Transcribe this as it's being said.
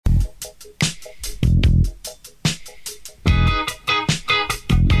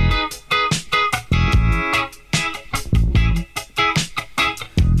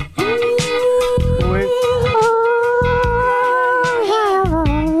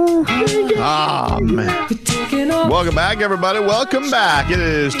Oh, man. Welcome back, everybody. Welcome back. It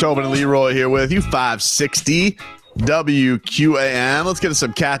is Tobin and Leroy here with you, 560 WQAM. Let's get to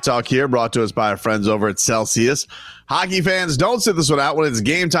some cat talk here, brought to us by our friends over at Celsius. Hockey fans, don't sit this one out when it's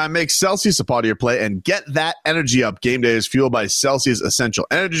game time. Make Celsius a part of your play and get that energy up. Game day is fueled by Celsius Essential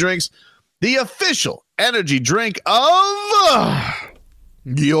Energy Drinks, the official energy drink of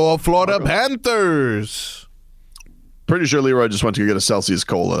your Florida Panthers. Pretty sure Leroy just went to go get a Celsius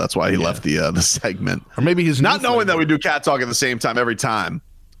Cola. That's why he left the segment. Or maybe he's not knowing that we do cat talk at the same time every time.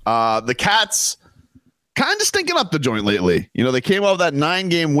 The Cats kind of stinking up the joint lately. You know, they came off that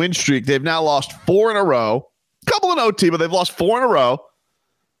 9-game win streak. They've now lost 4 in a row. A couple in OT, but they've lost 4 in a row.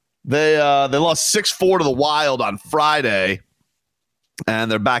 They lost 6-4 to the Wild on Friday,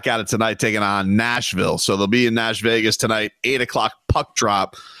 and they're back at it tonight taking on Nashville. So they'll be in Nash Vegas tonight, 8 o'clock puck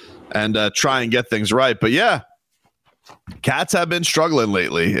drop, and try and get things right. But yeah, Cats have been struggling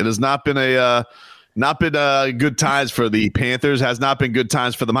lately. It has not been good times for the Panthers. Has not been good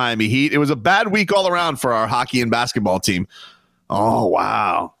times for the Miami Heat. It was a bad week all around for our hockey and basketball team. Oh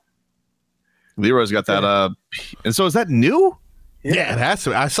wow, Leroy's got that. And so is that new? Yeah, it has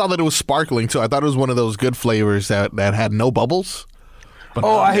to. I saw that it was sparkling too. I thought it was one of those good flavors that had no bubbles. But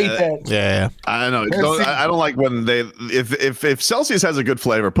I hate that. Yeah, I know. I don't like when they if Celsius has a good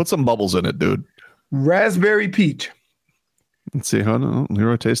flavor, put some bubbles in it, dude. Raspberry peach. Let's see. Hold on.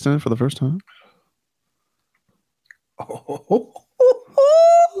 Leroy tasting it for the first time. Oh.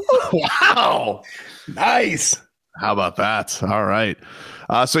 Wow. Nice. How about that? All right.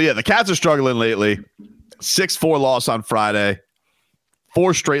 So, yeah, the Cats are struggling lately. 6-4 loss on Friday.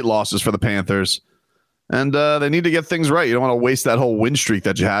 4 straight losses for the Panthers. And they need to get things right. You don't want to waste that whole win streak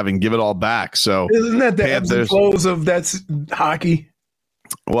that you have and give it all back. So, isn't that the ebbs and flows of that's hockey?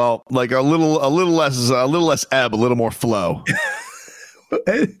 Well, like a little less ebb, a little more flow.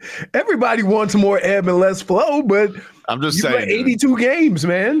 Everybody wants more ebb and less flow, but I'm just saying, 82 games,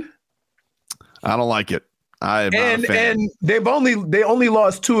 man. I don't like it. I am not a fan. And they only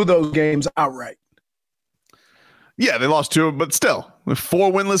lost 2 of those games outright. Yeah, they lost 2, but still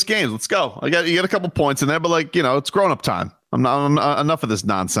 4 winless games. Let's go. You get a couple points in there, but it's grown up time. I'm enough of this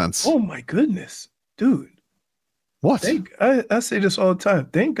nonsense. Oh my goodness, dude. What? I say this all the time.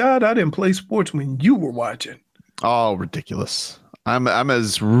 Thank God I didn't play sports when you were watching. Oh, ridiculous. I'm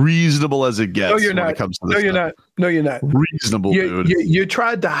as reasonable as it gets. No, you're when not. It comes to this stuff. No, you're not. Reasonable, dude. You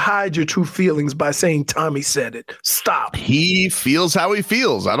tried to hide your true feelings by saying Tommy said it. Stop. He feels how he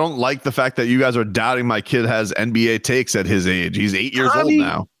feels. I don't like the fact that you guys are doubting my kid has NBA takes at his age. He's 8 years old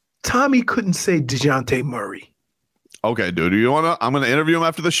now. Tommy couldn't say DeJounte Murray. Okay, dude. I'm going to interview him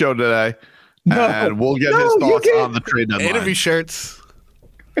after the show today. And we'll get his thoughts on the trade deadline. Interview shirts.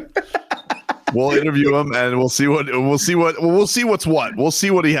 We'll interview him and we'll see what's what. We'll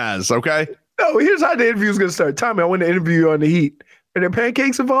see what he has. Okay. No, here's how the interview is going to start. Tommy, I want to interview you on the Heat. Are there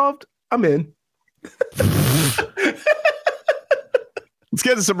pancakes involved? I'm in. Let's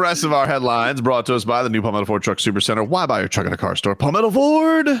get to some rest of our headlines brought to us by the new Palmetto Ford Truck Supercenter. Why buy your truck in a car store? Palmetto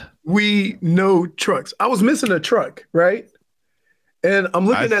Ford. We know trucks. I was missing a truck, right? And I'm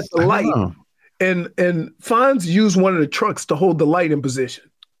looking at the light. And Fonz used one of the trucks to hold the light in position.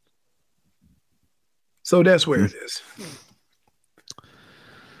 So that's where it is.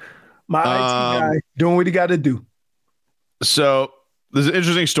 My IT guy doing what he got to do. So there's an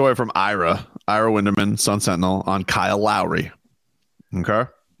interesting story from Ira Winderman, Sun Sentinel, on Kyle Lowry. Okay.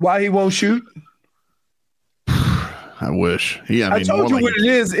 Why he won't shoot? I wish. I told you what it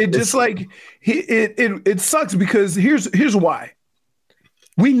is. It just like it sucks because here's why.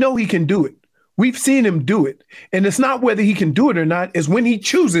 We know he can do it. We've seen him do it. And it's not whether he can do it or not, it's when he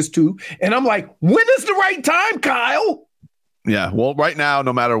chooses to. And I'm like, when is the right time, Kyle? Yeah, well, right now,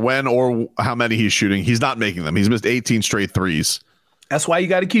 no matter when or how many he's shooting, he's not making them. He's missed 18 straight threes. That's why you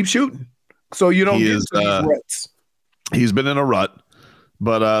got to keep shooting. So you don't get into these ruts. He's been in a rut.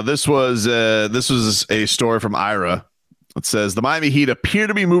 But this was a story from Ira. It says, the Miami Heat appear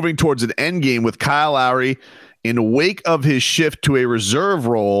to be moving towards an end game with Kyle Lowry in wake of his shift to a reserve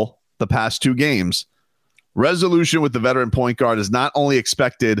role the past 2 games. Resolution with the veteran point guard is not only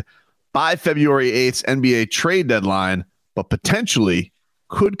expected by February 8th's NBA trade deadline, but potentially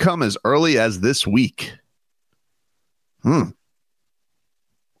could come as early as this week. So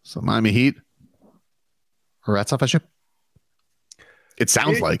Miami Heat, rats off a ship. It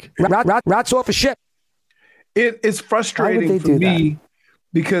sounds like rats off a ship. It's frustrating for me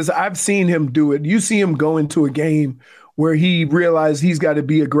because I've seen him do it. You see him go into a game where he realized he's got to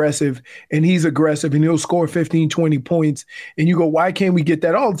be aggressive, and he's aggressive, and he'll score 15, 20 points. And you go, why can't we get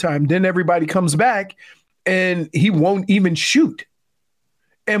that all the time? Then everybody comes back, and he won't even shoot.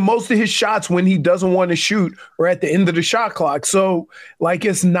 And most of his shots when he doesn't want to shoot are at the end of the shot clock. So, like,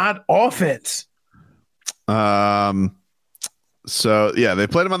 it's not offense. So, yeah, they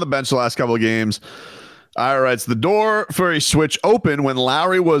played him on the bench the last couple of games. Ira writes, the door for a switch opened when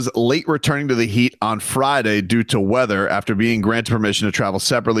Lowry was late returning to the Heat on Friday due to weather after being granted permission to travel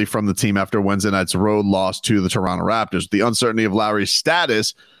separately from the team after Wednesday night's road loss to the Toronto Raptors. The uncertainty of Lowry's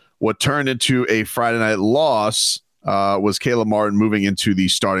status, what turned into a Friday night loss, was Caleb Martin moving into the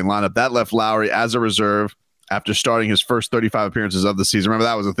starting lineup. That left Lowry as a reserve after starting his first 35 appearances of the season. Remember,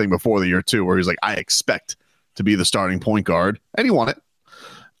 that was the thing before the year, too, where he's like, I expect to be the starting point guard, and he won it.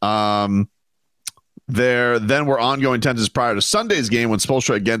 There then were ongoing tensions prior to Sunday's game when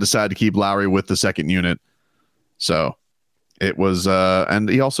Spoelstra again decided to keep Lowry with the second unit. So it was, and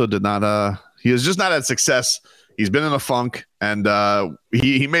he also did not, he has just not had success. He's been in a funk, and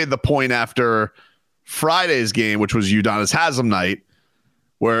he made the point after Friday's game, which was Udonis Haslem night,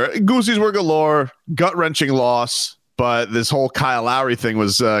 where Goosies were galore, gut-wrenching loss, but this whole Kyle Lowry thing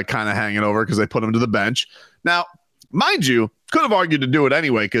was kind of hanging over because they put him to the bench. Now, mind you, could have argued to do it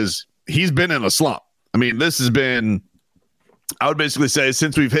anyway because he's been in a slump. I mean, this has been, I would basically say,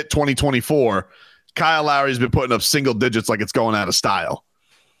 since we've hit 2024, Kyle Lowry's been putting up single digits like it's going out of style.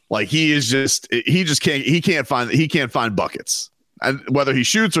 Like he can't find buckets. And whether he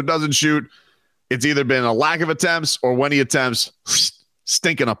shoots or doesn't shoot, it's either been a lack of attempts or when he attempts,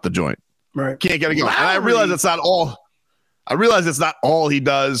 stinking up the joint. Right. Can't get it going. And I realize it's not all he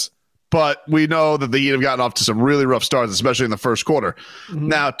does, but we know that the Heat have gotten off to some really rough starts, especially in the first quarter. Mm-hmm.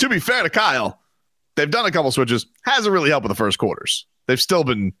 Now, to be fair to Kyle, they've done a couple switches. Hasn't really helped with the first quarters. It's still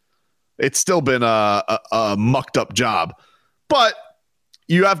been a mucked up job. But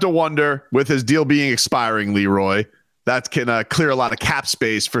you have to wonder, with his deal being expiring, Leroy, that can clear a lot of cap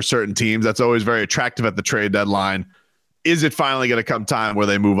space for certain teams. That's always very attractive at the trade deadline. Is it finally going to come time where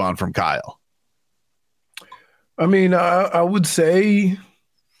they move on from Kyle? I mean, I would say,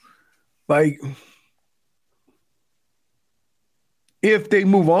 like, if they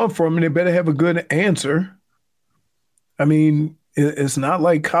move on from him, they better have a good answer. I mean, it's not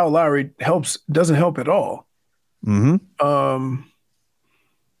like Kyle Lowry doesn't help at all. Mm-hmm.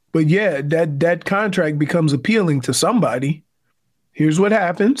 But yeah, that contract becomes appealing to somebody. Here's what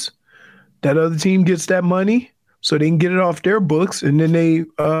happens. That other team gets that money so they can get it off their books, and then they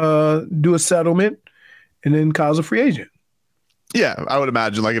do a settlement, and then Kyle's a free agent. Yeah, I would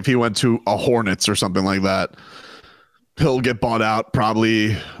imagine, like, if he went to a Hornets or something like that, he'll get bought out,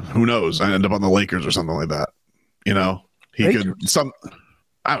 probably, who knows, and end up on the Lakers or something like that. You know, he Lakers.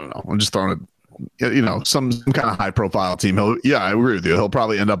 I don't know. I'm just throwing it, you know, some kind of high profile team. I agree with you. He'll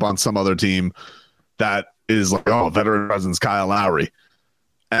probably end up on some other team that is like, oh, veteran presence, Kyle Lowry.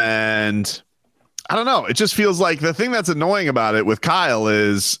 And I don't know. It just feels like the thing that's annoying about it with Kyle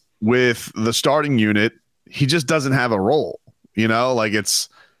is with the starting unit, he just doesn't have a role. You know, like it's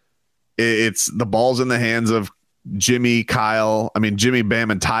the ball's in the hands of Jimmy,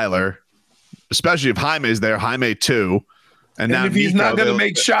 Bam, and Tyler, especially if Jaime's there, Jaime too. And now if he's not going to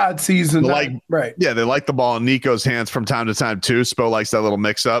make shots, he's right. Yeah, they like the ball in Nico's hands from time to time too. Spo likes that little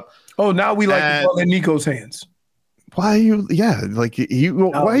mix up. Oh, now we like the ball in Nico's hands. Why are you? Yeah, like you. No.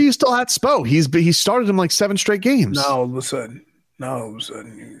 Why are you still at Spo? He started him like 7 straight games. Now all of a sudden. No,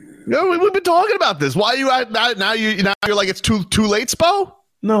 we've been talking about this. Why are you at now? You're like it's too late, Spo?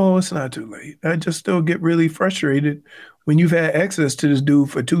 No, it's not too late. I just still get really frustrated when you've had access to this dude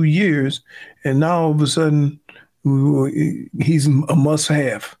for 2 years, and now all of a sudden he's a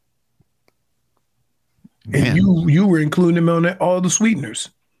must-have. And you were including him on all the sweeteners.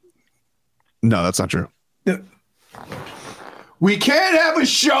 No, that's not true. We can't have a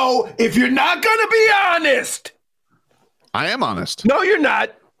show if you're not going to be honest. I am honest. No, you're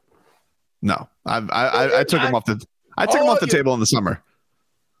not. No, I took him off the. I took him off the table in the summer.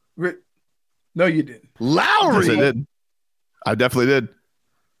 No, you didn't. Lowry. Yes, I did. I definitely did.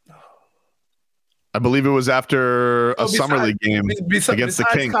 I believe it was after a summer league game against the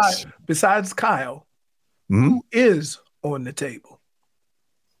Kings. Besides Kyle, who is on the table?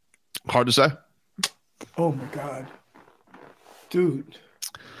 Hard to say. Oh my God, dude.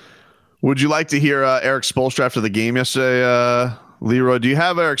 Would you like to hear Erik Spoelstra after the game yesterday, Leroy? Do you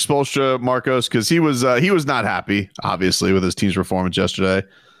have Erik Spoelstra, Marcos? Because he was not happy, obviously, with his team's performance yesterday,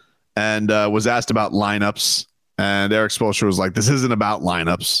 and was asked about lineups. And Erik Spoelstra was like, "This isn't about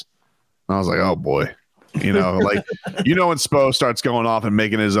lineups." And I was like, "Oh boy," you know, like when Spo starts going off and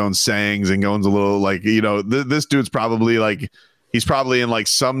making his own sayings and going a little like, this dude's probably like he's probably in like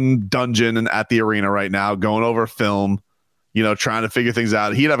some dungeon and at the arena right now going over film. trying to figure things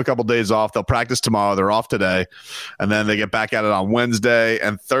out. He'd have a couple days off. They'll practice tomorrow. They're off today. And then they get back at it on Wednesday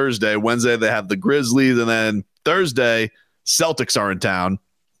and Thursday. Wednesday, they have the Grizzlies. And then Thursday, Celtics are in town.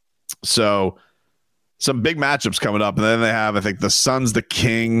 So some big matchups coming up. And then they have, I think, the Suns, the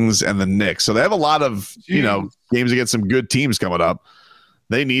Kings, and the Knicks. So they have a lot of, games against some good teams coming up.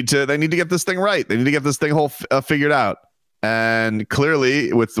 They need to get this thing right. They need to get this thing figured out. And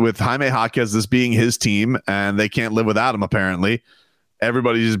clearly, with Jaime Jacquez, this being his team, and they can't live without him, apparently,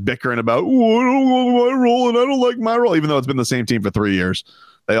 everybody's bickering about, I don't like my role, and I don't like my role, even though it's been the same team for 3 years.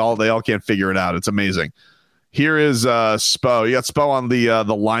 They all can't figure it out. It's amazing. Here is Spo. You got Spo on the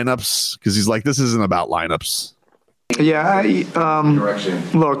lineups because he's like, this isn't about lineups. Yeah,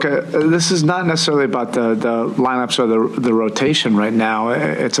 look, this is not necessarily about the lineups or the rotation right now.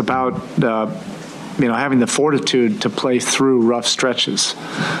 It's about having the fortitude to play through rough stretches.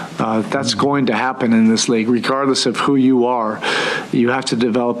 That's going to happen in this league, regardless of who you are. You have to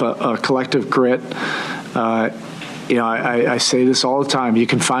develop a collective grit. I say this all the time. You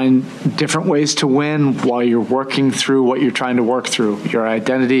can find different ways to win while you're working through what you're trying to work through. Your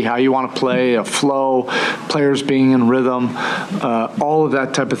identity, how you want to play, a flow, players being in rhythm, all of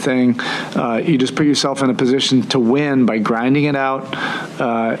that type of thing. You just put yourself in a position to win by grinding it out.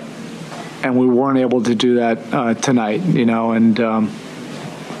 And we weren't able to do that tonight, and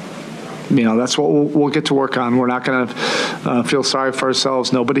that's what we'll get to work on. We're not going to feel sorry for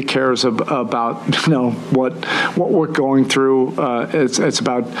ourselves. Nobody cares about what we're going through. It's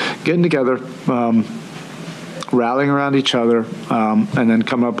about getting together, rallying around each other, and then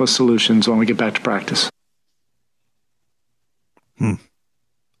coming up with solutions when we get back to practice.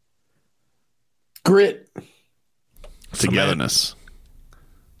 Grit, togetherness.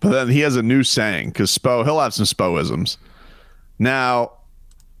 But then he has a new saying because he'll have some Spoisms. Now,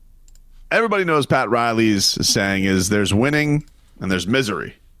 everybody knows Pat Riley's saying is there's winning and there's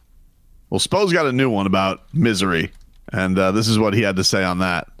misery. Well, Spo's got a new one about misery, and this is what he had to say on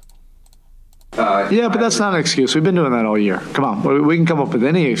that. Yeah, but that's not an excuse. We've been doing that all year. Come on. We can come up with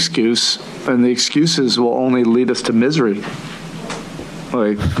any excuse, and the excuses will only lead us to misery.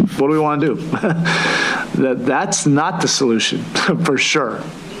 Like, what do we want to do? That's not the solution, for sure.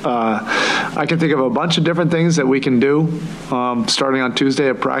 I can think of a bunch of different things that we can do starting on Tuesday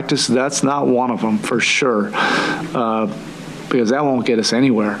at practice. That's not one of them, for sure, because that won't get us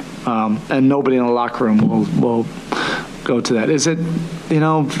anywhere. And nobody in the locker room will go to that. Is it,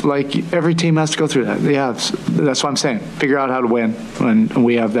 like every team has to go through that? Yeah, that's what I'm saying. Figure out how to win when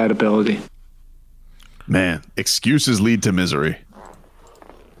we have that ability. Man, excuses lead to misery.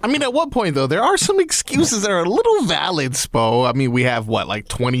 I mean, at one point, though, there are some excuses that are a little valid, Spo. I mean, we have,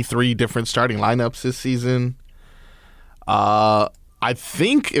 23 different starting lineups this season. I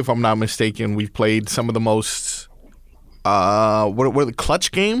think, if I'm not mistaken, we've played some of the most, what are the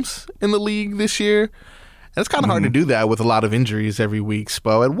clutch games in the league this year? And it's kind of hard to do that with a lot of injuries every week,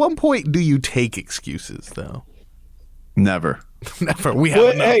 Spo. At one point, do you take excuses, though? Never. Never. We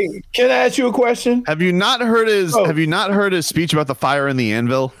have. Hey, can I ask you a question? Have you not heard his speech about the fire in the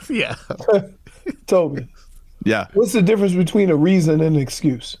anvil? Yeah. Tobin. Yeah. What's the difference between a reason and an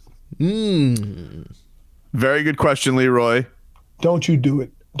excuse? Very good question, Leroy. Don't you do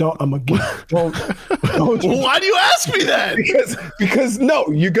it. Don't you. Why do you ask me that? Because no,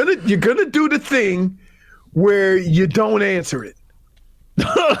 you're gonna do the thing where you don't answer it.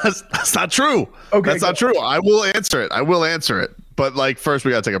 That's not true. Okay, that's not true. I will answer it. But first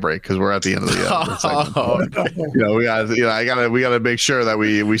we gotta take a break because we're at the end of the we gotta make sure that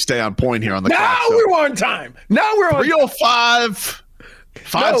we stay on point here on the clock. Now we're on time. Now we're on 305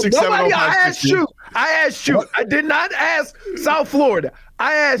 567. I asked you. I did not ask South Florida.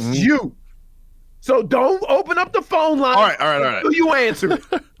 I asked you. So don't open up the phone line. All right. Until you answer it.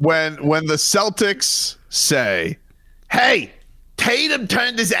 When the Celtics say, "Hey, Tatum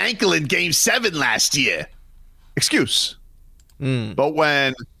turned his ankle in Game 7 last year," excuse. But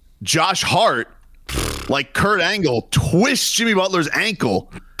when Josh Hart, like Kurt Angle, twists Jimmy Butler's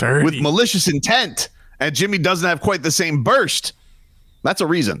ankle with malicious intent, and Jimmy doesn't have quite the same burst, that's a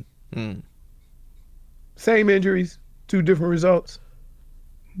reason. Same injuries, two different results.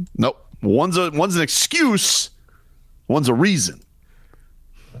 Nope. One's an excuse. One's a reason.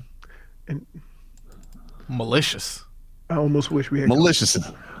 Malicious. I almost wish we had malicious.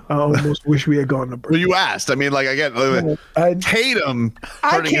 I almost wish we had gone to break. Well, you asked. I mean, again, Tatum.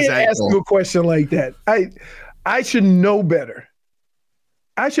 I can't ask you a question like that. I should know better.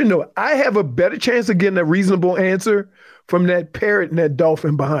 I should know. I have a better chance of getting a reasonable answer from that parrot and that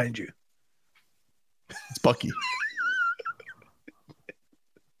dolphin behind you. It's Bucky.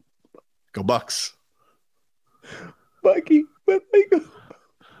 Go Bucks. Bucky, but like,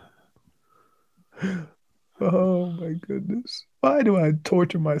 oh my goodness. Why do I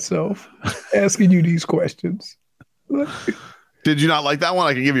torture myself asking you these questions? Did you not like that one?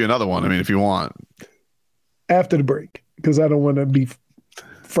 I can give you another one. I mean, if you want. After the break, because I don't want to be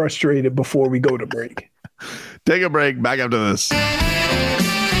frustrated before we go to break. Take a break. Back after this.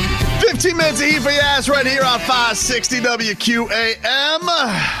 15 minutes of heat for your ass right here on 560 WQAM.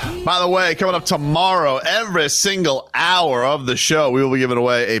 By the way, coming up tomorrow, every single hour of the show, we will be giving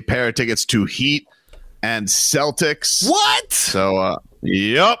away a pair of tickets to Heat and Celtics. What? So,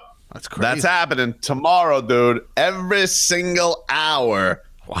 yep. That's crazy. That's happening tomorrow, dude. Every single hour.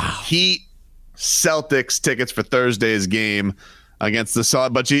 Wow. Heat, Celtics tickets for Thursday's game against the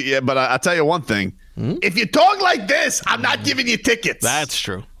Sun. But I'll tell you one thing. If you talk like this, I'm not giving you tickets. That's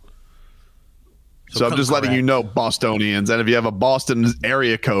true. So I'm just letting you know, Bostonians. And if you have a Boston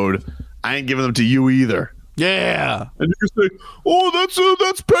area code, I ain't giving them to you either. Yeah. And you say, oh,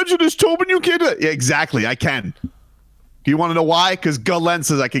 that's prejudice, Tobin. You can't do it. Yeah, exactly. I can. You want to know why? Because Glenn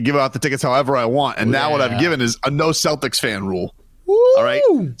says I can give out the tickets however I want. And now what I've given is a no Celtics fan rule. Woo. All right.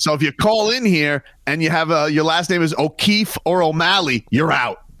 So if you call in here and you have your last name is O'Keefe or O'Malley, you're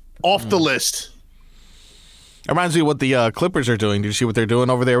out. Off the list. It reminds me of what the Clippers are doing. Did you see what they're doing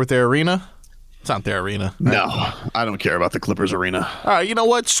over there with their arena? It's not their arena. Right? No, I don't care about the Clippers arena. All right, you know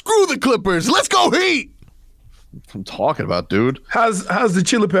what? Screw the Clippers. Let's go Heat. I'm talking about, dude. How's the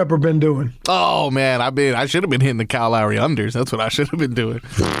chili pepper been doing? Oh man, I should have been hitting the Kyle Lowry unders. That's what I should have been doing.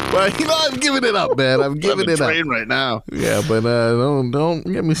 But I'm giving it up, man. I'm giving it up right now. Yeah, but don't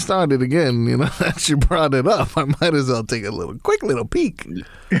get me started again. You know, that you brought it up. I might as well take a quick little peek. You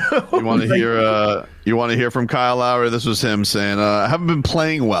want to hear from Kyle Lowry? This was him saying, "I haven't been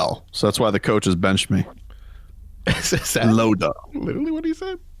playing well, so that's why the coach has benched me." Load up. Literally what he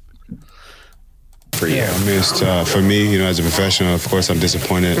said. Yeah, I mean, it's, for me, as a professional, of course, I'm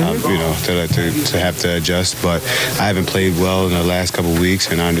disappointed, to have to adjust. But I haven't played well in the last couple of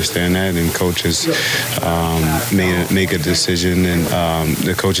weeks, and I understand that. And coaches make a decision, and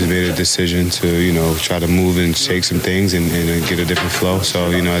the coaches made a decision to, try to move and shake some things and get a different flow. So,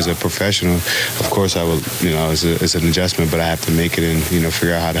 as a professional, of course, I will, it's an adjustment, but I have to make it and,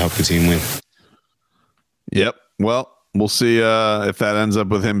 figure out how to help the team win. Yep. Well, we'll see if that ends up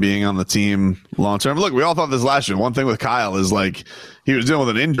with him being on the team long term. Look, we all thought this last year. One thing with Kyle is he was dealing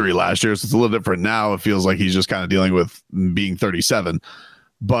with an injury last year, so it's a little different now. It feels like he's just kind of dealing with being 37.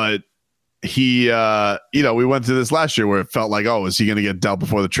 But he, we went through this last year where it felt like, oh, is he going to get dealt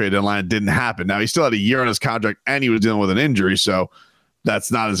before the trade deadline? It didn't happen. Now he still had a year on his contract, and he was dealing with an injury, so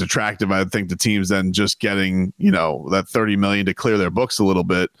that's not as attractive, I think, to teams than just getting that $30 million to clear their books a little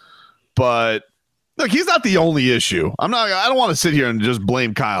bit. But look, he's not the only issue. I don't want to sit here and just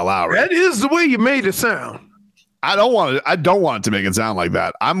blame Kyle Lowry. That is the way you made it sound. I don't want it to make it sound like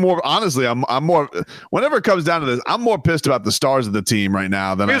that. I'm more whenever it comes down to this, I'm more pissed about the stars of the team right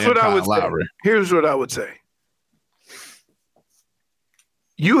now than Kyle Lowry. Here's what I would say.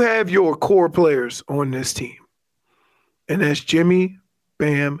 You have your core players on this team, and that's Jimmy,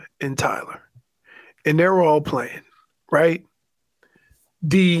 Bam, and Tyler. And they're all playing, right?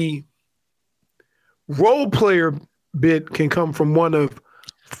 The role player bit can come from one of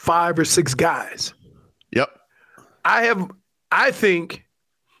 5 or 6 guys. Yep. I think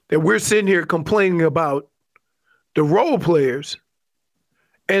that we're sitting here complaining about the role players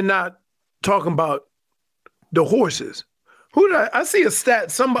and not talking about the horses. Who did I see a stat?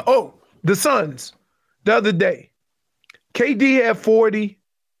 The Suns the other day. KD had 40.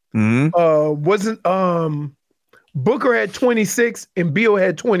 Mm-hmm. Booker had 26 and Beal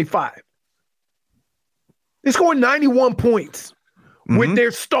had 25. They scored 91 points with their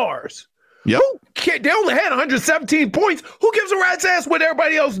stars. Yep. They only had 117 points. Who gives a rat's ass what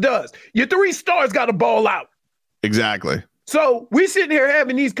everybody else does? Your 3 stars got to ball out. Exactly. So we're sitting here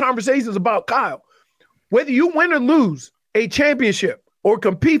having these conversations about Kyle. Whether you win or lose a championship or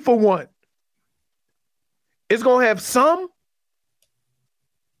compete for one, it's going to have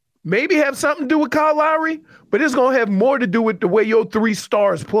maybe have something to do with Kyle Lowry, but it's going to have more to do with the way your 3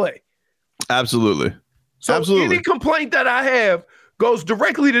 stars play. Absolutely. So Absolutely. Any complaint that I have goes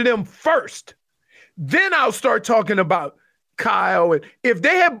directly to them first. Then I'll start talking about Kyle. And if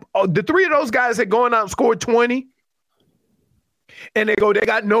they have the 3 of those guys had gone out and scored 20 and they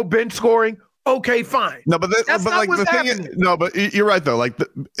got no bench scoring, okay, fine. No, but that's not what's happening. But you're right though.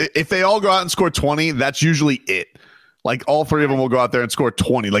 If they all go out and score 20, that's usually it. All 3 of them will go out there and score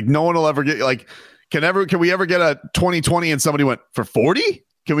 20. No one will ever get can we ever get a 20-20 and somebody went for 40?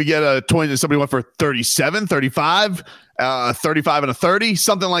 Can we get a 20 and somebody went for 37, 35, 35 and a 30,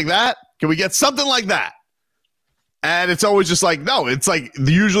 something like that? Can we get something like that? And it's always just like, no, it's like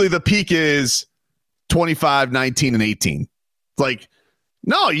usually the peak is 25, 19, and 18. It's like,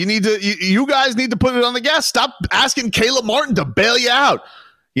 no, you guys need to put it on the gas. Stop asking Caleb Martin to bail you out.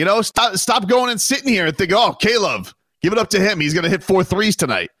 Stop going and sitting here and think, oh, Caleb, give it up to him. He's going to hit 4 threes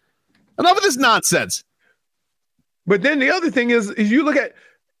tonight. Enough of this nonsense. But then the other thing is you look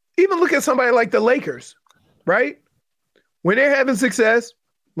at somebody like the Lakers, right? When they're having success,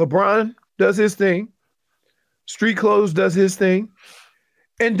 LeBron does his thing. Street Clothes does his thing.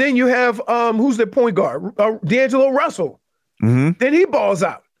 And then you have, who's the point guard? D'Angelo Russell. Mm-hmm. Then he balls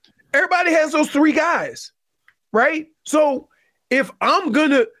out. Everybody has those 3 guys, right? So if I'm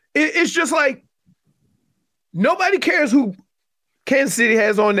going to, it's just like nobody cares who Kansas City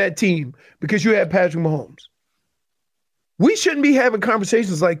has on that team because you have Patrick Mahomes. We shouldn't be having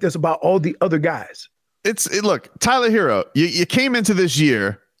conversations like this about all the other guys. Look, Tyler Hero, you came into this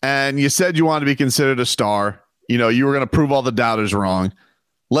year and you said you wanted to be considered a star. You were going to prove all the doubters wrong.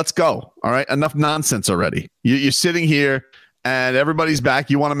 Let's go. All right. Enough nonsense already. You're sitting here and everybody's back.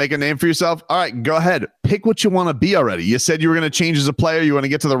 You want to make a name for yourself? All right, go ahead. Pick what you want to be already. You said you were going to change as a player. You want to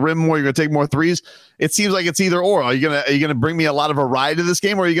get to the rim more. You're going to take more threes. It seems like it's either or. Are you going to bring me a lot of variety to this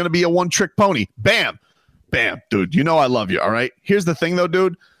game, or are you going to be a one-trick pony? Bam. Bam. Dude, I love you. All right. Here's the thing, though,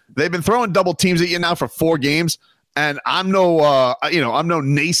 dude. They've been throwing double teams at you now for 4 games, and I'm no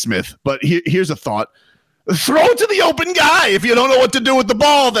Naismith, but here's a thought. Throw it to the open guy if you don't know what to do with the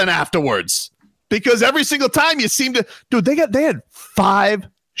ball then afterwards. Because every single time you seem to – dude, they had 5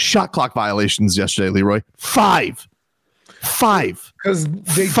 shot clock violations yesterday, Leroy. 5. Because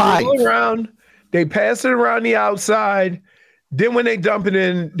they dribble around, they pass it around the outside. Then when they dump it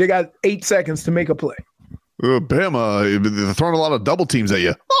in, they got 8 seconds to make a play. Bama, they're throwing a lot of double teams at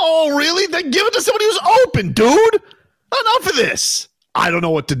you. Oh, really? Then give it to somebody who's open, dude. Enough of this. I don't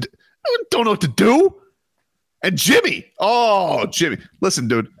know what to do. I don't know what to do. And Jimmy. Listen,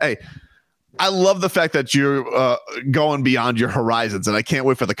 dude. Hey, I love the fact that you're going beyond your horizons, and I can't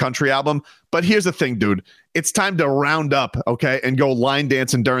wait for the country album. But here's the thing, dude. It's time to round up, okay, and go line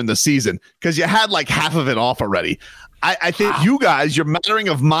dancing during the season because you had like half of it off already. I think you guys, your mattering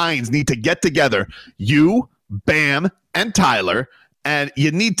of minds, need to get together. You, Bam, and Tyler, and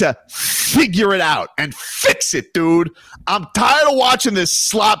you need to figure it out and fix it, dude. I'm tired of watching this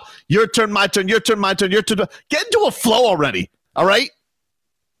slop. Your turn, my turn, your turn, my turn, your turn. Get into a flow already, all right?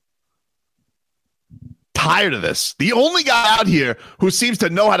 Tired of this. The only guy out here who seems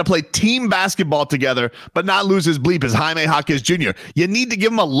to know how to play team basketball together but not lose his bleep is Jaime Jacquez Jr. You need to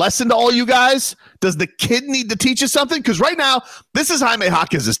give him a lesson to all you guys. Does the kid need to teach you something? Because right now, this is Jaime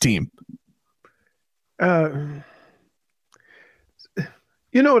Jacquez's team. You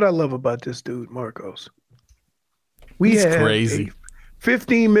know what I love about this dude, Marcos? He's had crazy. A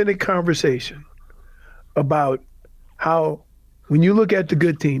 15-minute conversation about how when you look at the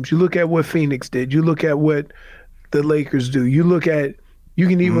good teams, you look at what Phoenix did, you look at what the Lakers do, you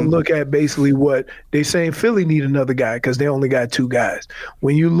can even look at basically what they're saying Philly need another guy because they only got 2 guys.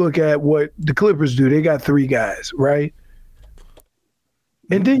 When you look at what the Clippers do, they got 3 guys, right?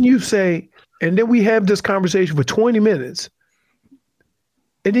 And then you say, and then we have this conversation for 20 minutes.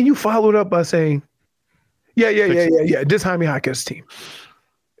 And then you follow it up by saying, yeah. This Jaime Jacquez team.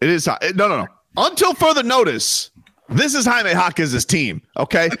 It is. No. Until further notice, this is Jaime Jacquez's team,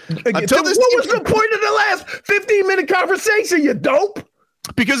 okay? What was the point of the last 15-minute conversation, you dope?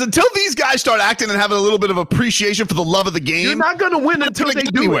 Because until these guys start acting and having a little bit of appreciation for the love of the game, you're not going to win until they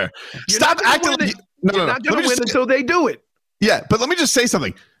do anywhere. It. Stop acting like you're not going to win until they do it. Yeah, but let me just say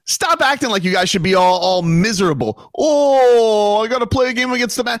something. Stop acting like you guys should be all miserable. Oh, I got to play a game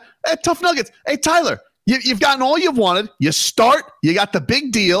against the man. Hey, tough Nuggets. Hey, Tyler, you've gotten all you've wanted. You start. You got the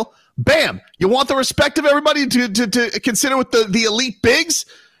big deal. Bam. You want the respect of everybody to consider with the elite bigs?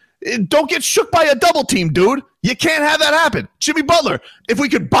 Don't get shook by a double team, dude. You can't have that happen. Jimmy Butler, if we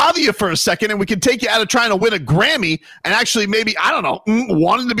could bother you for a second and we could take you out of trying to win a Grammy and actually maybe, I don't know,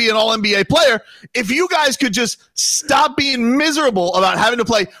 wanting to be an all-NBA player, if you guys could just stop being miserable about having to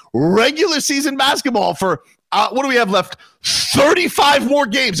play regular season basketball for, what do we have left? 35 more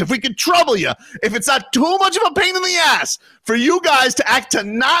games. If we could trouble you, if it's not too much of a pain in the ass for you guys to act to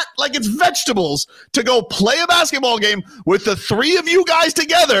not like it's vegetables to go play a basketball game with the 3 of you guys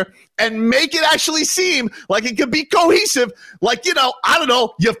together and make it actually seem like it could be cohesive. Like, I don't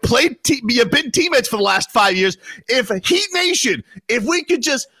know, you've been teammates for the last 5 years. If Heat Nation, if we could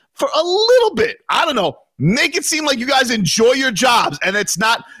just, for a little bit, I don't know, make it seem like you guys enjoy your jobs and it's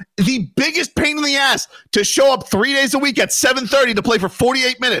not the biggest pain in the ass to show up 3 days a week at 7:30 to play for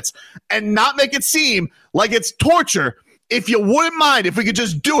 48 minutes and not make it seem like it's torture if you wouldn't mind, if we could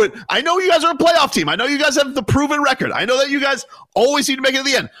just do it. I know you guys are a playoff team. I know you guys have the proven record. I know that you guys always seem to make it to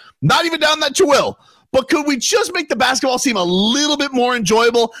the end. Not even down that you will. But could we just make the basketball seem a little bit more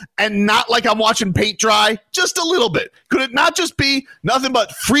enjoyable and not like I'm watching paint dry? Just a little bit. Could it not just be nothing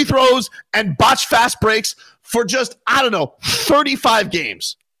but free throws and botched fast breaks for just, 35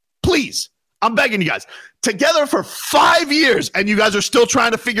 games? Please. I'm begging you guys. Together for 5 years, and you guys are still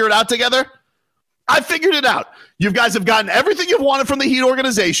trying to figure it out together? I figured it out. You guys have gotten everything you've wanted from the Heat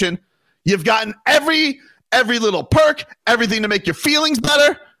organization. You've gotten every little perk, everything to make your feelings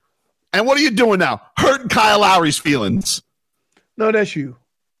better. And what are you doing now? Hurting Kyle Lowry's feelings. No, that's you.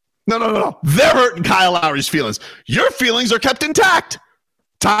 No. They're hurting Kyle Lowry's feelings. Your feelings are kept intact.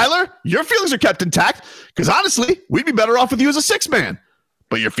 Tyler, your feelings are kept intact because honestly, we'd be better off with you as a 6-man.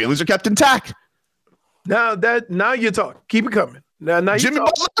 But your feelings are kept intact. Now you're talking. Keep it coming. Now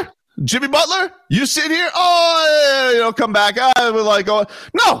Jimmy Butler, you sit here, come back. We're like,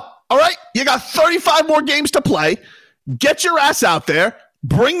 no, all right. You got 35 more games to play. Get your ass out there.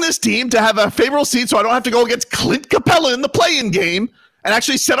 Bring this team to have a favorable seed so I don't have to go against Clint Capella in the play-in game and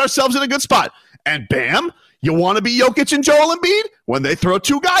actually set ourselves in a good spot. And bam, you want to be Jokic and Joel Embiid? When they throw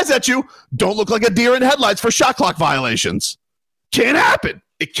 2 guys at you, don't look like a deer in headlights for shot clock violations. Can't happen.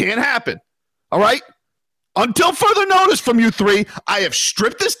 It can't happen. All right? Until further notice from you 3, I have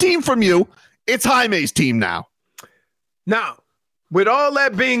stripped this team from you. It's Jaime's team now. Now, with all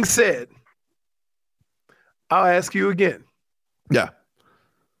that being said, I'll ask you again. Yeah.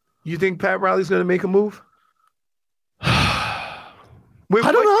 You think Pat Riley's going to make a move? I don't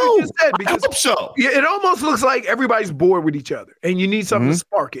know. I hope so. It almost looks like everybody's bored with each other, and you need something to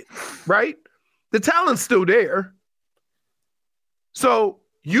spark it, right? The talent's still there. So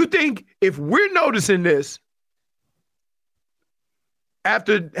you think if we're noticing this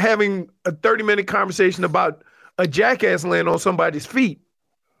after having a 30-minute conversation about a jackass laying on somebody's feet,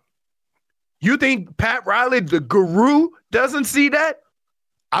 you think Pat Riley, the guru, doesn't see that?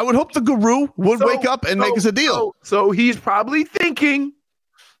 I would hope the guru would wake up and make us a deal. So he's probably thinking,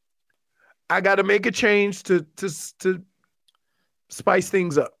 I got to make a change to spice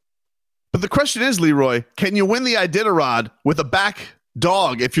things up. But the question is, Leroy, can you win the Iditarod with a back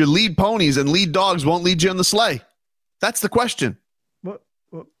dog if your lead ponies and lead dogs won't lead you in the sleigh? That's the question. What?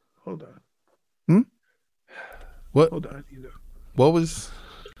 Hold on. What? Hold on. What was?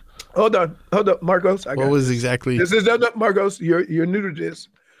 Hold on, Marcos. What was exactly? This is Marcos. You're new to this.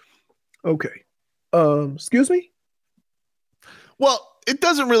 Okay. Excuse me? Well, it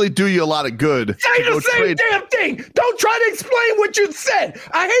doesn't really do you a lot of good. Say the same damn thing. Don't try to explain what you said.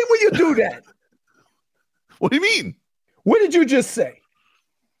 I hate when you do that. What do you mean? What did you just say?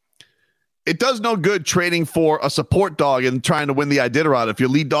 It does no good trading for a support dog and trying to win the Iditarod if your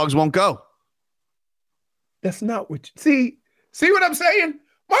lead dogs won't go. That's not what you see what I'm saying?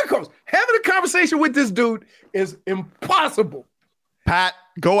 Marcos, having a conversation with this dude is impossible. Pat,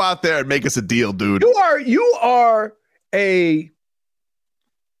 go out there and make us a deal, dude. You are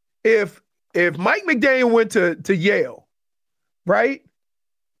if Mike McDaniel went to Yale, right?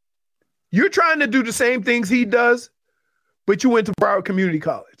 You're trying to do the same things he does, but you went to Broward Community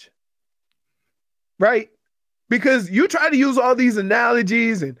College, right? Because you try to use all these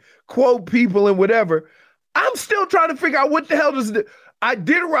analogies and quote people and whatever. I'm still trying to figure out what the hell does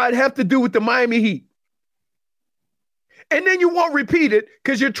Iditarod have to do with the Miami Heat? And then you won't repeat it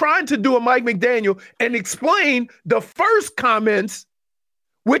because you're trying to do a Mike McDaniel and explain the first comments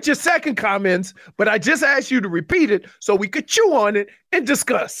with your second comments, but I just asked you to repeat it so we could chew on it and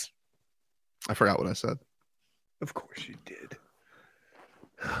discuss. I forgot what I said. Of course you did.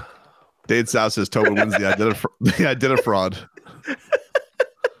 Dade South says Tobin wins the Iditarod.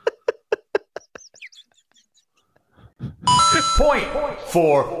 Point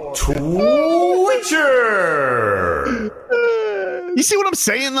for Twitcher. You see what I'm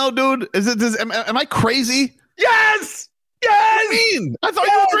saying, though, dude? Am I crazy? Yes. What do you mean? I thought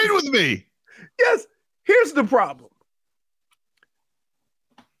you agreed with me. Yes. Here's the problem.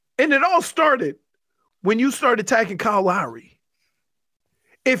 And it all started when you started attacking Kyle Lowry.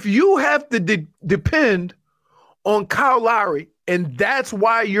 If you have to depend on Kyle Lowry, and that's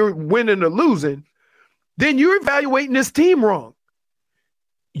why you're winning or losing, then you're evaluating this team wrong.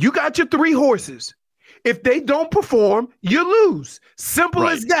 You got your 3 horses. If they don't perform, you lose. Simple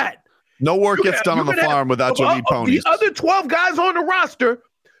as that. No work gets done on the farm without your lead ponies. The other 12 guys on the roster,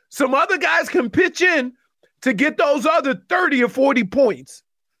 some other guys can pitch in to get those other 30 or 40 points,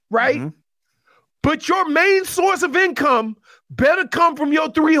 right? Mm-hmm. But your main source of income better come from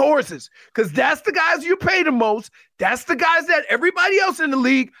your 3 horses because that's the guys you pay the most. That's the guys that everybody else in the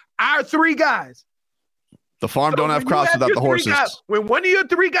league are 3 guys. The farm don't have crops without the horses. When one of your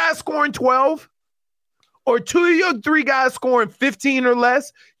 3 guys scoring 12 or 2 of your 3 guys scoring 15 or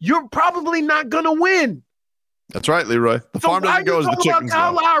less, you're probably not going to win. That's right, Leroy. The farm doesn't go as the chickens go.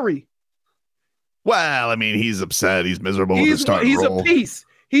 Kyle Lowry? Well, I mean, he's upset. He's miserable. He's a piece.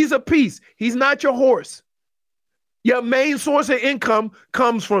 He's a piece. He's not your horse. Your main source of income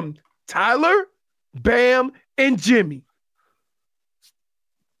comes from Tyler, Bam, and Jimmy.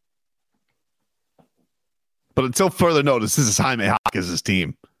 But until further notice, this is Jaime Jacquez's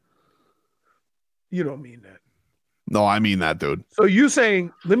team. You don't mean that. No, I mean that, dude. So you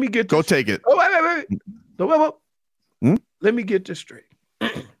saying, let me get this. Go take it. Oh, wait. No, wait. Hmm? Let me get this straight.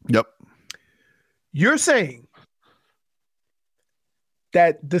 Yep. You're saying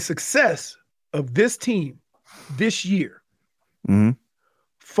that the success of this team this year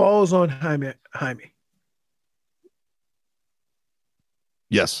falls on Jaime.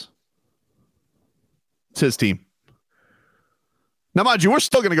 Yes. It's his team. Now, mind you, we're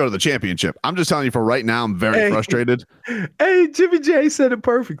still going to go to the championship. I'm just telling you for right now, I'm very frustrated. Hey, Jimmy J said it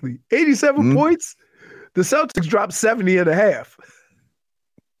perfectly. 87 points. The Celtics dropped 70 and a half.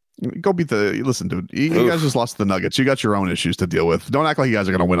 Go beat the... Listen, dude, you guys just lost the Nuggets. You got your own issues to deal with. Don't act like you guys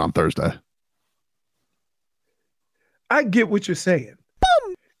are going to win on Thursday. I get what you're saying.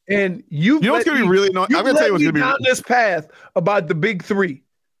 And you know what's going to be really annoying? I'm going to tell you what's going to be... down this path about the big 3.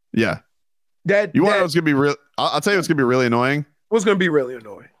 Yeah. Want to know what's going to be real? I'll tell you what's going to be really annoying. What's going to be really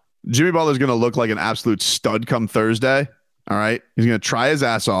annoying? Jimmy Butler's going to look like an absolute stud come Thursday. All right. He's going to try his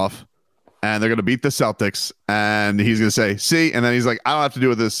ass off, and they're going to beat the Celtics, and he's going to say, see, and then he's like, I don't have to do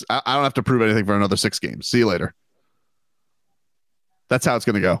with this. I don't have to prove anything for another 6 games. See you later. That's how it's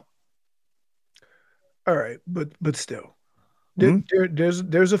going to go. All right. But still,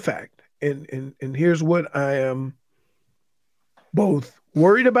 there's a fact. And here's what I am both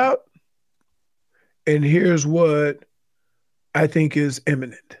worried about, and here's what I think is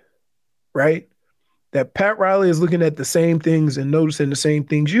imminent, right? That Pat Riley is looking at the same things and noticing the same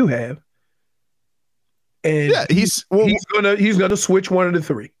things you have. And yeah, he's gonna switch one of the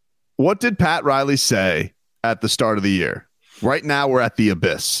 3. What did Pat Riley say at the start of the year? Right now we're at the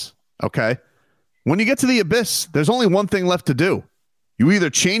abyss. Okay. When you get to the abyss, there's only one thing left to do. You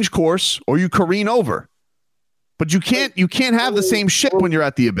either change course or you careen over. But you can't have the same shit when you're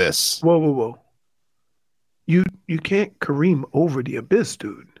at the abyss. Whoa. You can't careen over the abyss,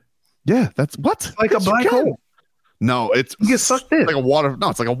 dude. Yeah, that's what? It's like a black hole. No, it's you get sucked in. Like a water. No,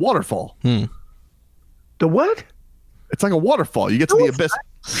 it's like a waterfall. The what? It's like a waterfall. You get to the abyss.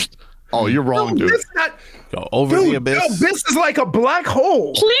 Oh, you're wrong, dude. Go over the abyss. The abyss is like a black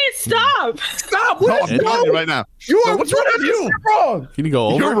hole. Please stop. Stop. No, I'm telling you right now. What's wrong with you? Wrong. Can you go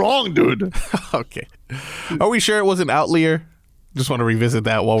over? You're wrong, dude. Okay. Are we sure it wasn't Outlier? Just want to revisit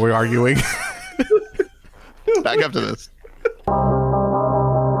that while we're arguing. Back after this.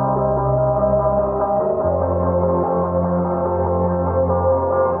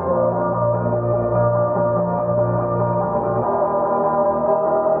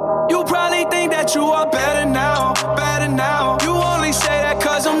 You probably think that you are better now. You only say that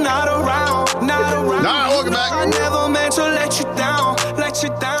cause I'm not around. Welcome back. I never meant to let you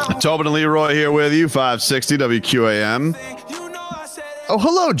down. Tobin and Leroy here with you, 560 WQAM. Oh,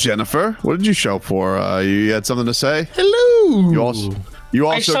 hello, Jennifer. What did you show up for? You had something to say? Hello. You also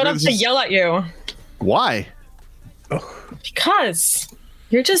I showed up to yell at you. Why? Because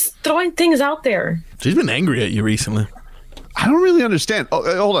you're just throwing things out there. She's been angry at you recently. I don't really understand. Oh,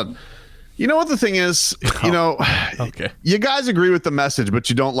 hold on. You know what the thing is? Okay. You guys agree with the message, but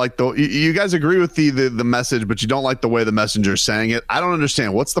you don't like you guys agree with the message, but you don't like the way the messenger's saying it. I don't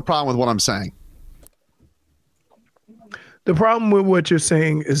understand. What's the problem with what I'm saying? The problem with what you're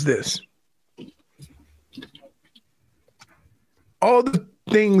saying is this. All the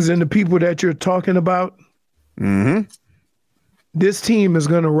things and the people that you're talking about, this team is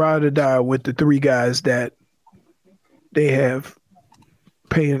going to ride or die with the 3 guys that they have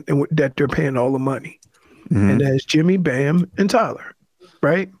paying, that they're paying all the money. And that's Jimmy, Bam, and Tyler,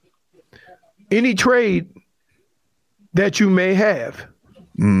 right? Any trade that you may have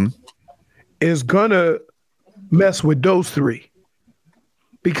is going to mess with those 3,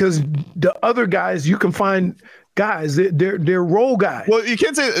 because the other guys, you can find guys, they're role guys. Well, you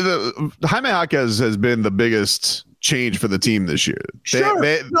can't say Jaime Jacquez has been the biggest change for the team this year. He's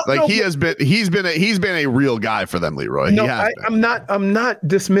been a real guy for them, Leroy. I'm not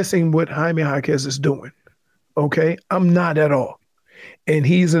dismissing what Jaime Jacquez is doing. Okay, I'm not at all, and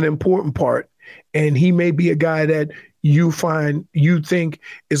he's an important part, and he may be a guy that you think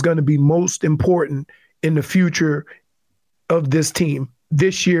is going to be most important in the future of this team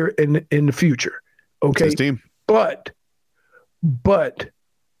this year and in the future. Okay. His team. But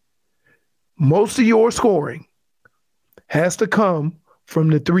most of your scoring has to come from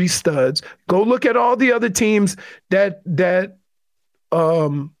the three studs. Go look at all the other teams that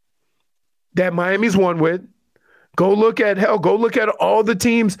Miami's won with. Go look at all the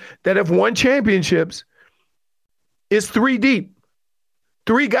teams that have won championships. It's three deep.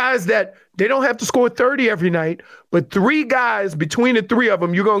 Three guys that they don't have to score 30 every night, but three guys, between the three of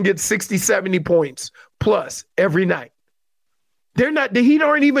them, you're going to get 60, 70 points plus every night. The Heat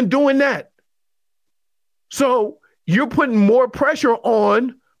aren't even doing that. So you're putting more pressure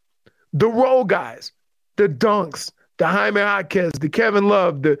on the role guys, the Dunks, the Jaime Jacquez, the Kevin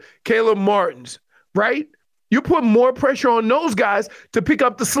Love, the Caleb Martins, right? You put more pressure on those guys to pick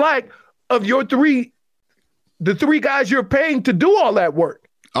up the slack of the three guys you're paying to do all that work.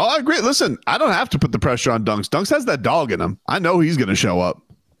 Oh, I agree. Listen, I don't have to put the pressure on Dunks. Dunks has that dog in him. I know he's going to show up.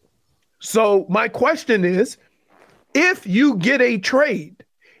 So my question is, if you get a trade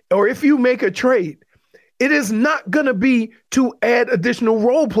or if you make a trade, it is not going to be to add additional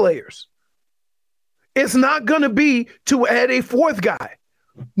role players. It's not going to be to add a fourth guy.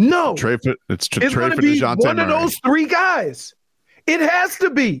 No. It's going to be DeJounte one Murray. of those three guys. It has to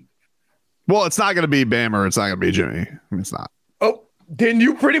be. Well, it's not going to be Bam or it's not going to be Jimmy. I mean, it's not. Oh, then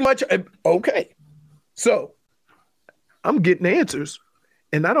you pretty much okay. So I'm getting answers,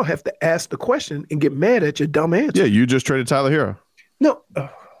 and I don't have to ask the question and get mad at your dumb answer. Yeah, you just traded Tyler Hero. No,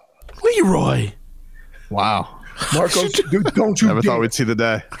 Leroy. Wow. Marcos, dude, don't you Never dare. thought we'd see the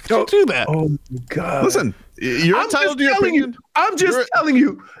day. Don't do that. Oh my God. Listen, you're entitled to your opinion. I'm just telling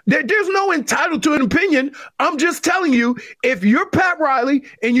you that there's no entitled to an opinion. I'm just telling you, if you're Pat Riley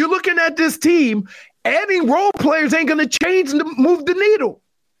and you're looking at this team, adding role players ain't going to change and move the needle.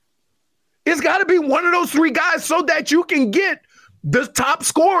 It's got to be one of those three guys so that you can get the top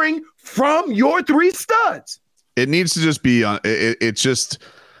scoring from your three studs. It needs to just be it's just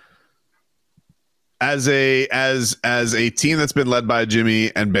as a team that's been led by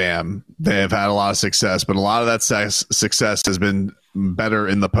Jimmy and Bam, they have had a lot of success, but a lot of that success has been better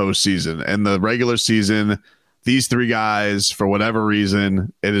in the postseason. In the regular season, these three guys, for whatever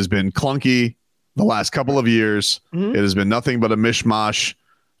reason, it has been clunky the last couple of years. Mm-hmm. It has been nothing but a mishmash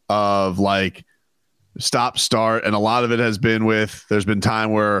of like stop, start, and a lot of it has been there's been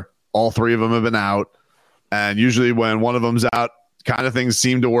time where all three of them have been out, and usually when one of them's out, kind of things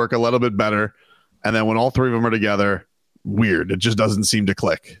seem to work a little bit better. And then when all three of them are together, weird. It just doesn't seem to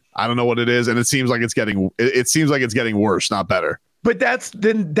click. I don't know what it is, and it seems like it's getting worse, not better. But that's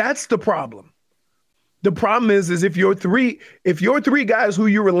the problem. The problem is if your three guys who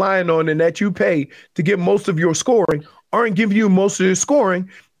you're relying on and that you pay to get most of your scoring aren't giving you most of your scoring,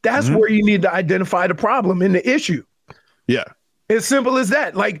 that's where you need to identify the problem and the issue. Yeah. As simple as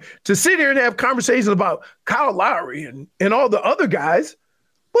that. Like to sit here and have conversations about Kyle Lowry and all the other guys,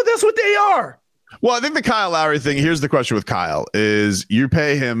 well, that's what they are. Well, I think the Kyle Lowry thing, here's the question with Kyle, is you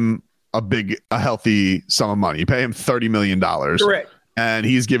pay him a healthy sum of money. You pay him $30 million. Correct. And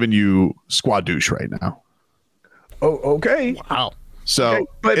he's giving you squad douche right now. Oh, okay. Wow. So okay,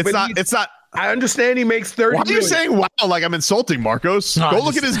 but it's not. I understand he makes 30 Why are you million. saying wow like I'm insulting Marcos? No, Go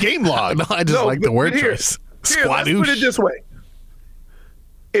look at his game log. No, I just like the word choice. Let's put it this way.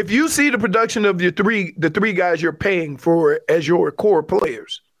 If you see the production of the three guys you're paying for as your core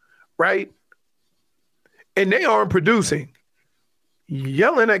players, right? And they aren't producing,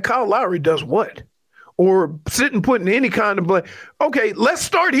 yelling at Kyle Lowry does what? Or sitting putting any kind of blame. Okay, let's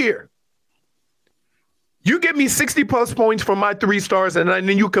start here. You give me 60 plus points for my 3 stars, and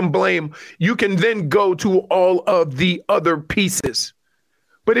then you can then go to all of the other pieces.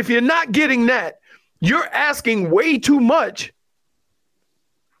 But if you're not getting that, you're asking way too much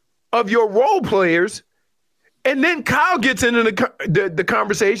of your role players. And then Kyle gets into the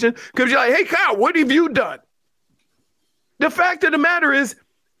conversation because you're like, hey, Kyle, what have you done? The fact of the matter is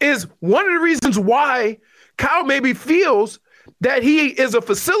one of the reasons why Kyle maybe feels that he is a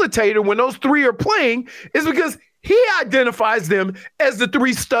facilitator when those three are playing is because he identifies them as the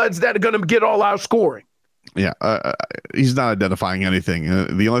 3 studs that are going to get all our scoring. Yeah, he's not identifying anything.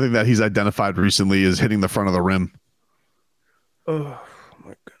 The only thing that he's identified recently is hitting the front of the rim. Oh,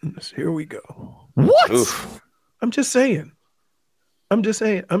 my goodness. Here we go. What? Oof. I'm just saying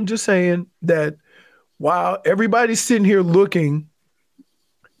that while everybody's sitting here looking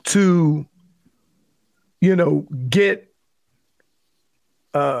to, get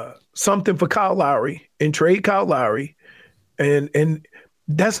something for Kyle Lowry and trade Kyle Lowry, and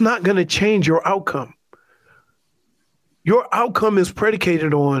that's not going to change your outcome. Your outcome is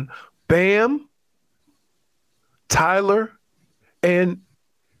predicated on Bam, Tyler, and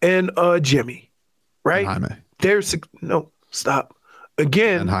Jimmy. right? And Jaime. No, stop.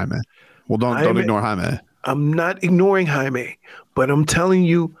 Again. And Jaime. Well, don't ignore Jaime. I'm not ignoring Jaime, but I'm telling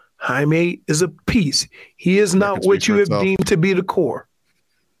you, Jaime is a piece. He is not what you have deemed to be the core.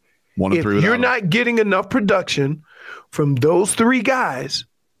 1 and 3 If you're not getting enough production from those 3 guys,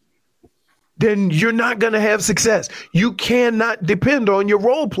 then you're not going to have success. You cannot depend on your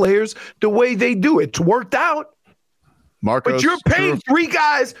role players the way they do it. It's worked out. Marcos, but you're paying 3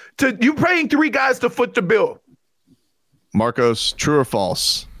 guys to foot the bill. Marcos, true or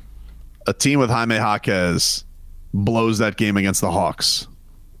false? A team with Jaime Jacquez blows that game against the Hawks.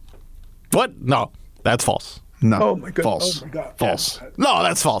 What? No, that's false. No. Oh my God. False. Oh my God. False. No,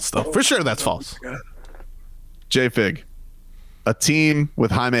 that's false though. For sure that's false. J-Fig, a team with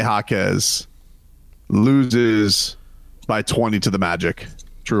Jaime Jacquez loses by 20 to the Magic.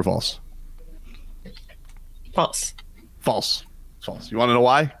 True or false? False. False. False. You want to know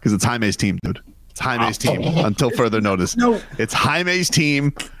why? Because it's Jaime's team, dude. It's Jaime's team until further notice. No. It's Jaime's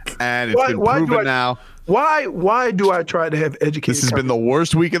team, and it's been proven now. Why do I try to have educated? This has been the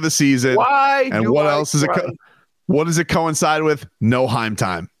worst week of the season. Why? And what else is it? What does it coincide with? No Heim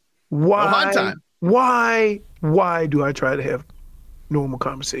time. Why? No Heim time. Why do I try to have normal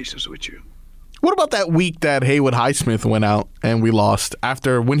conversations with you? What about that week that Haywood Highsmith went out and we lost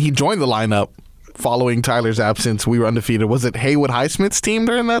after when he joined the lineup following Tyler's absence? We were undefeated. Was it Haywood Highsmith's team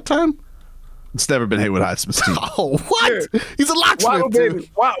during that time? It's never been Haywood Highsmith's team. Oh, what? He's a locksmith.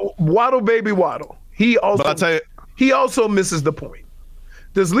 Waddle, baby, Waddle. He also, but I'll tell you, he also misses the point.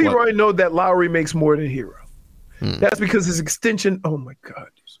 Does Leroy know that Lowry makes more than Hero? That's because his extension. Oh my God,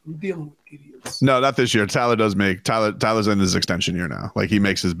 I'm dealing with idiots. No, not this year. Tyler's in his extension year now. Like he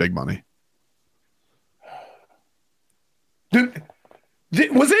makes his big money. Dude,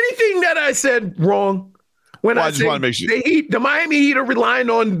 was anything that I said wrong? When I just want to make sure the Miami Heat are relying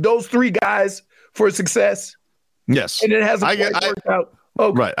on those 3 guys for success. Yes, and it hasn't worked out.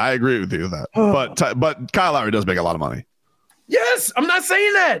 Okay. Right, I agree with you with that. But Kyle Lowry does make a lot of money. Yes, I'm not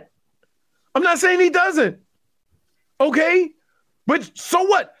saying that. I'm not saying he doesn't. Okay, but so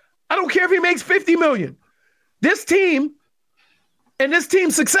what? I don't care if he makes $50 million. This team and this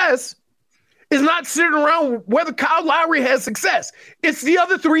team's success is not sitting around whether Kyle Lowry has success. It's the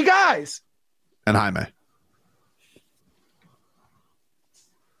other 3 guys. And Jaime.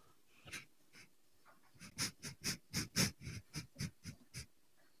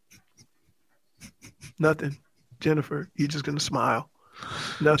 Nothing. Jennifer, you're just going to smile.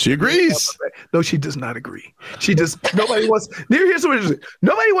 Nothing. She agrees. No, she does not agree. Nobody wants. Here's what it is.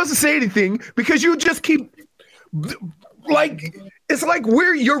 Nobody wants to say anything because you just keep it's like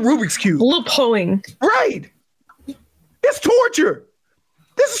we're your Rubik's Cube. Loopholing. Right. It's torture.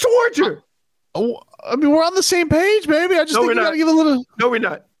 This is torture. I mean, we're on the same page, baby. I just think we got to give a little. No, we're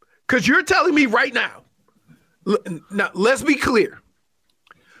not. Because you're telling me right now. Now, let's be clear.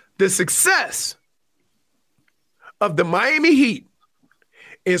 The success of the Miami Heat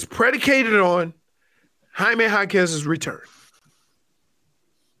is predicated on Jaime Jacquez's return.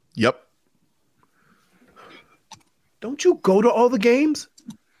 Yep. Don't you go to all the games?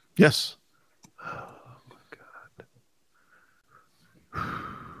 Yes. Oh, my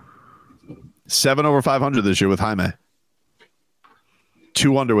God. 7 over 500 this year with Jaime.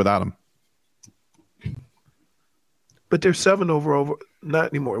 2 under without him. But they're 7 over. Not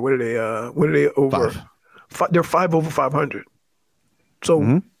anymore. What are they over? 5. They're 5 over 500.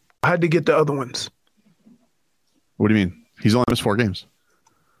 So I had to get the other ones. What do you mean? He's only missed 4 games.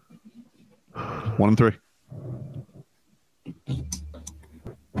 1 and 3.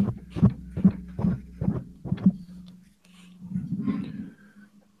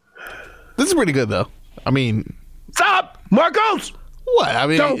 This is pretty good though. I mean, stop, Marcos. What? I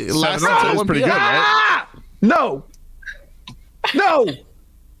mean, last night was pretty good, right? No.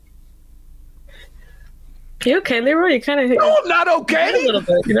 You okay, Leroy? You kind of. No, I'm not okay. A little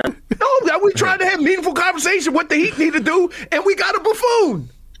bit, you know. No, we tried to have meaningful conversation. What the Heat need to do, and we got a buffoon.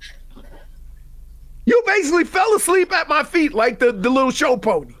 You basically fell asleep at my feet like the little show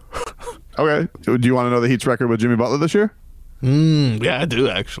pony. Okay. Do you want to know the Heat's record with Jimmy Butler this year? Yeah, I do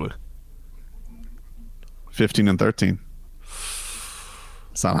actually. 15 and 13.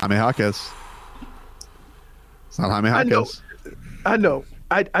 It's not Jaime Jacquez. It's not Jaime Jacquez. I know.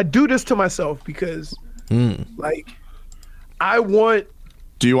 I do this to myself because, I want.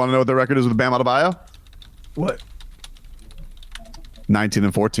 Do you want to know what the record is with Bam Adebayo? What? 19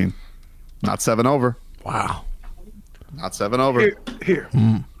 and 14. Not 7 over. Wow. Not 7 over. Here.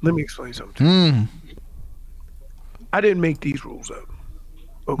 Let me explain something. I didn't make these rules up.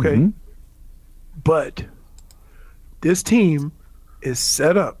 Okay? But this team is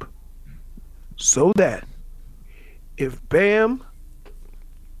set up so that if Bam,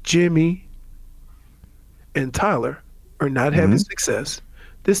 Jimmy, and Tyler are not having success,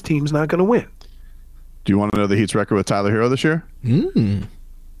 this team's not going to win. Do you want to know the Heat's record with Tyler Hero this year?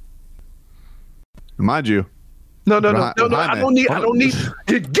 Mind you. No. I don't need.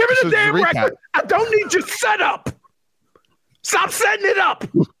 Give me the damn record. I don't need your setup. Stop setting it up.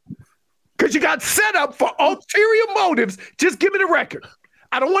 Because you got set up for ulterior motives. Just give me the record.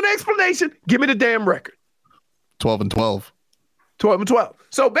 I don't want an explanation. Give me the damn record. 12-12. 12-12.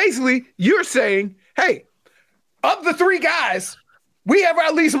 So basically, you're saying, hey, of the three guys, we have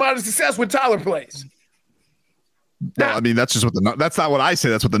our least amount of success when Tyler plays. Well, I mean, that's just that's not what I say.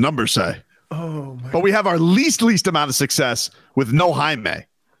 That's what the numbers say. Oh my! But we have our least amount of success with no Jaime,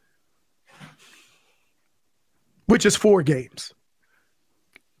 which is 4 games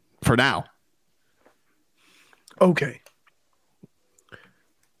for now. Okay.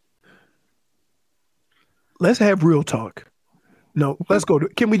 Let's have real talk. No, let's go to.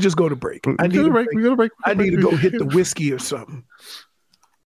 Can we just go to break? I need a break. We got a break. I need to go hit the whiskey or something.